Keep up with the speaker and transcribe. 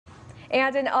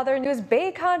And in other news,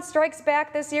 Baycon strikes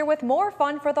back this year with more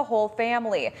fun for the whole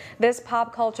family. This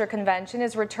pop culture convention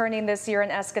is returning this year in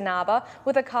Escanaba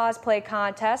with a cosplay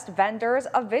contest, vendors,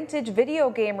 a vintage video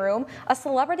game room, a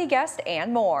celebrity guest,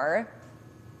 and more.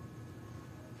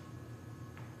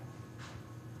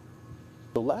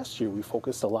 So last year we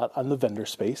focused a lot on the vendor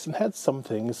space and had some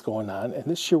things going on, and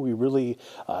this year we really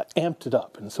amped it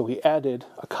up, and so we added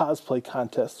a cosplay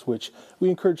contest, which we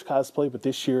encourage cosplay, but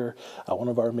this year one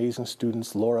of our amazing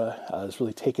students, Laura, has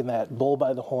really taken that bull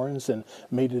by the horns and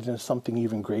made it into something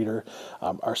even greater.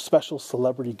 Our special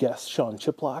celebrity guest, Sean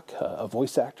Chiplock, a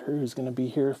voice actor who's going to be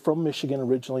here from Michigan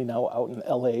originally, now out in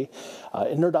LA,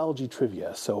 in Nerdology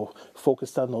Trivia, so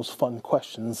focused on those fun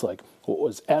questions like what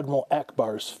was Admiral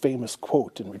Akbar's famous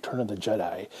quote in Return of the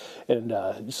Jedi,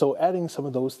 and so adding some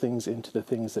of those things into the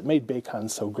things that made Baycon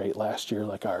so great last year,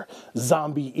 like our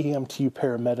zombie EMT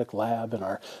paramedic lab and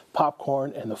our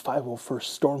popcorn and the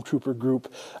 501st Stormtrooper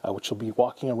group, which will be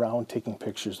walking around taking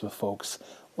pictures with folks.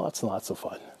 Lots and lots of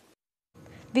fun.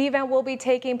 The event will be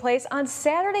taking place on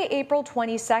Saturday, April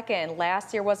 22nd.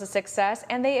 Last year was a success,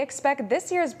 and they expect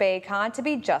this year's Baycon to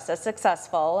be just as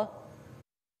successful.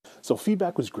 So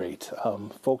feedback was great.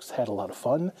 Folks had a lot of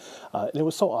fun, and it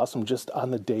was so awesome just on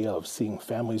the day of seeing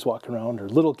families walking around or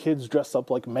little kids dressed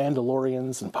up like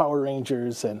Mandalorians and Power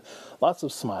Rangers, and lots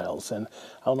of smiles. And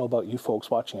I don't know about you folks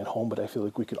watching at home, but I feel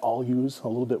like we could all use a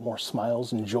little bit more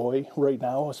smiles and joy right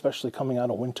now, especially coming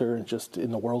out of winter and just in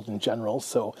the world in general.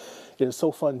 So it is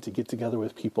so fun to get together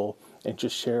with people and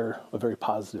just share a very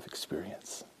positive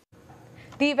experience.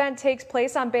 The event takes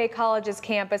place on Bay College's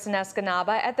campus in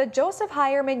Escanaba at the Joseph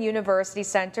Hireman University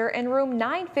Center in room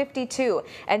 952.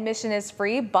 Admission is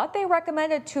free, but they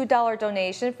recommend a $2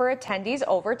 donation for attendees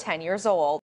over 10 years old.